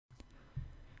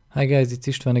Hi guys, it's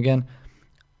Istvan again.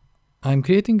 I'm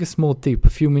creating a small tip, a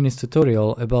few minutes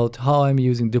tutorial about how I'm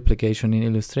using duplication in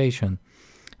illustration,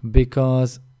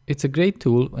 because it's a great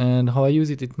tool and how I use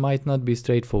it, it might not be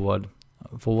straightforward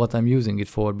for what I'm using it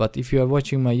for. But if you are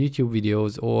watching my YouTube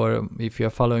videos or if you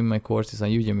are following my courses on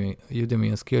Udemy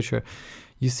and Skillshare,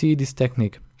 you see this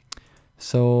technique.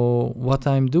 So what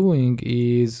I'm doing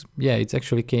is, it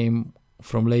actually came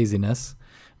from laziness,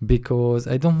 because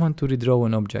I don't want to redraw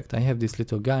an object. I have this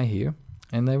little guy here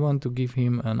and I want to give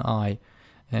him an eye,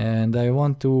 and I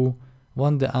want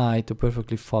the eye to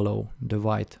perfectly follow the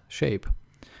white shape.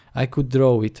 I could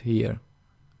draw it here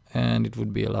and it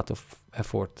would be a lot of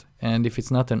effort, and if it's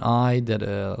not an eye that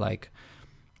like,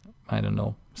 I don't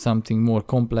know, something more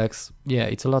complex,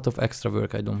 it's a lot of extra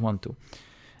work. I don't want to.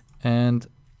 And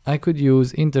I could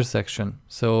use intersection.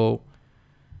 So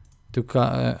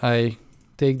I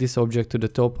take this object to the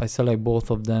top, I select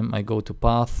both of them, I go to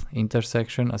path,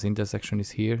 intersection, as intersection is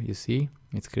here, you see,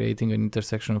 it's creating an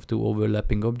intersection of two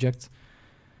overlapping objects.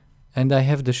 And I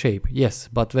have the shape, yes,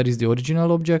 but where is the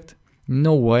original object?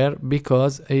 Nowhere,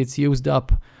 because it's used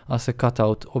up as a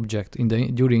cutout object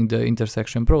during the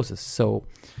intersection process. So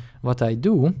what I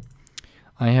do,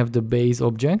 I have the base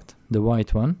object, the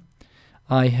white one,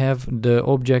 I have the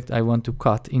object I want to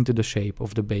cut into the shape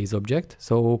of the base object.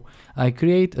 So I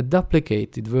create a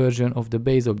duplicated version of the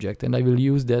base object and I will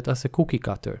use that as a cookie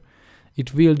cutter.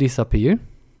 It will disappear.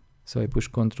 So I push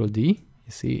Ctrl D,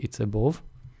 you see it's above.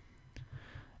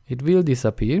 It will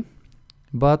disappear,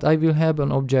 but I will have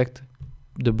an object,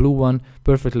 the blue one,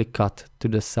 perfectly cut to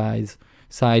the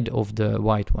side of the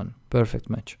white one. Perfect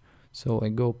match. So I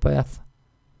go path,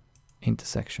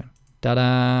 intersection.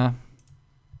 Ta-da!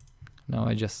 Now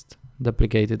I just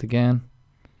duplicate it again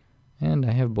and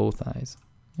I have both eyes,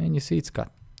 and you see it's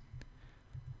cut.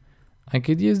 I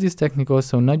could use this technique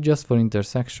also not just for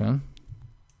intersection,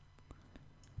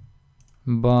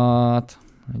 but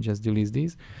I just delete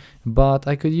these, but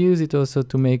I could use it also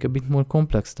to make a bit more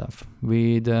complex stuff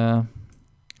with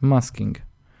masking.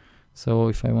 So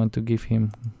if I want to give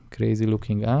him crazy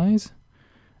looking eyes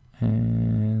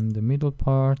and the middle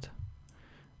part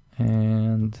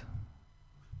and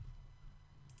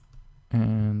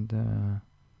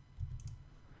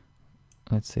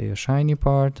let's say a shiny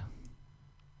part,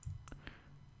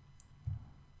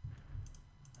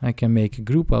 I can make a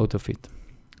group out of it.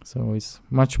 So it's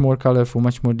much more colorful,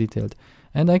 much more detailed.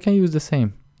 And I can use the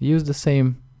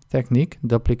same technique,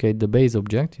 duplicate the base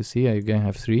object. You see, I again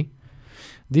have three.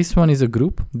 This one is a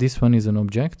group, this one is an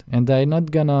object, and I'm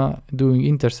not gonna do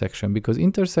intersection, because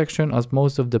intersection, as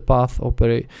most of the path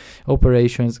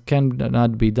operations,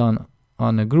 cannot be done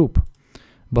on a group.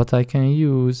 But I can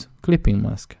use clipping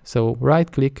mask. So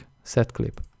right click, set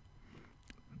clip.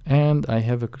 And I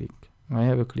have a clip.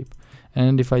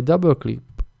 And if I double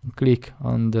click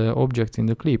on the objects in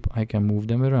the clip, I can move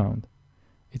them around.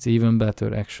 It's even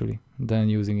better actually than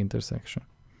using intersection.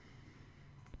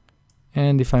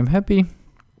 And if I'm happy,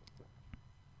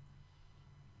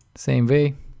 same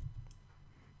way,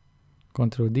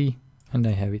 Ctrl D, and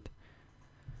I have it.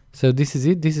 So this is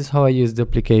it. This is how I use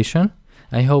duplication.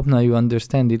 I hope now you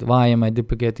understand it. Why am I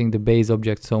duplicating the base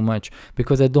object so much?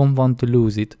 Because I don't want to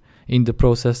lose it in the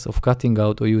process of cutting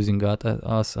out or using that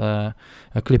as a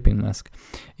clipping mask.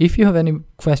 If you have any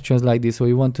questions like this, or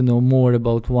you want to know more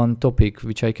about one topic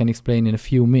which I can explain in a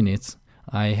few minutes,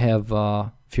 I have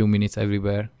a few minutes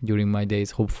everywhere during my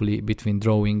days, hopefully between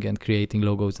drawing and creating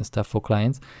logos and stuff for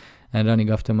clients and running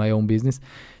after my own business.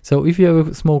 So if you have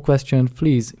a small question,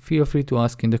 please feel free to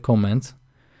ask in the comments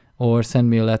or send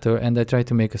me a letter, and I try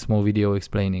to make a small video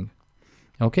explaining.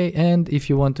 Okay, and if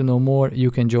you want to know more,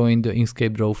 you can join the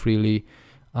Inkscape Draw Freely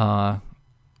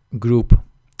group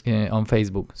on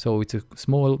Facebook. So it's a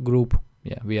small group.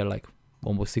 We are like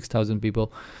almost 6,000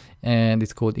 people, and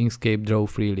it's called Inkscape Draw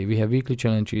Freely. We have weekly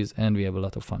challenges and we have a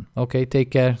lot of fun. Okay,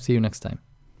 take care. See you next time.